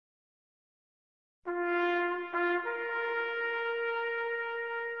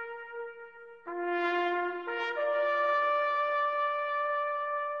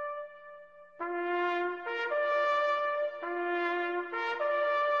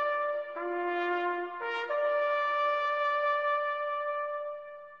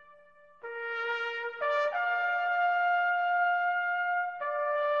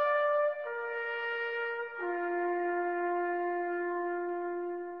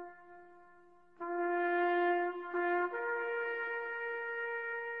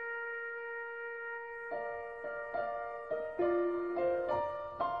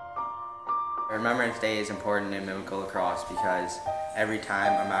Remembrance Day is important in Mimico Lacrosse because every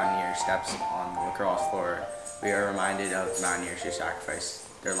time a Mountaineer steps on the lacrosse floor, we are reminded of the Mountaineers who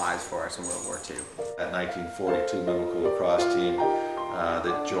sacrificed their lives for us in World War II. That 1942 Mimico Lacrosse team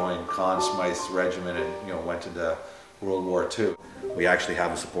that joined Conn Smythe's regiment and went into World War II. We actually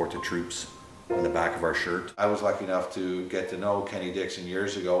have a support to troops on the back of our shirt. I was lucky enough to get to know Kenny Dixon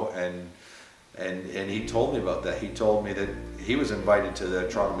years ago, and he told me about that. He told me that he was invited to the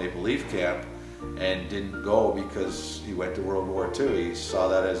Toronto Maple Leaf camp and didn't go because he went to World War II. He saw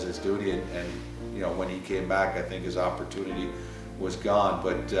that as his duty, and when he came back, I think his opportunity was gone.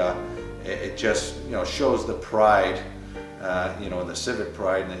 But it just shows the pride, and the civic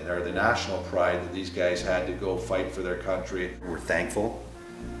pride or the national pride that these guys had to go fight for their country. We're thankful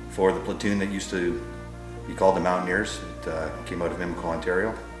for the platoon that used to be called the Mountaineers. It came out of Mimico,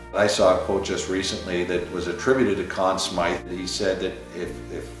 Ontario. I saw a quote just recently that was attributed to Conn Smythe. He said that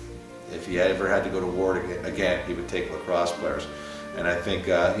if he ever had to go to war again, he would take lacrosse players. And I think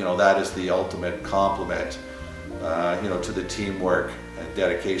that is the ultimate compliment to the teamwork and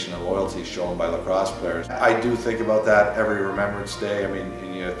dedication and loyalty shown by lacrosse players. I do think about that every Remembrance Day. I mean,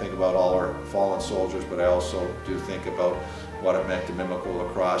 and think about all our fallen soldiers, but I also do think about what it meant to Mimico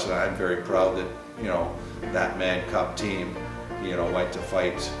Lacrosse, and I'm very proud that that Mann Cup team went to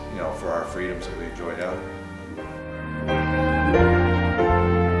fight for our freedoms that we enjoyed out.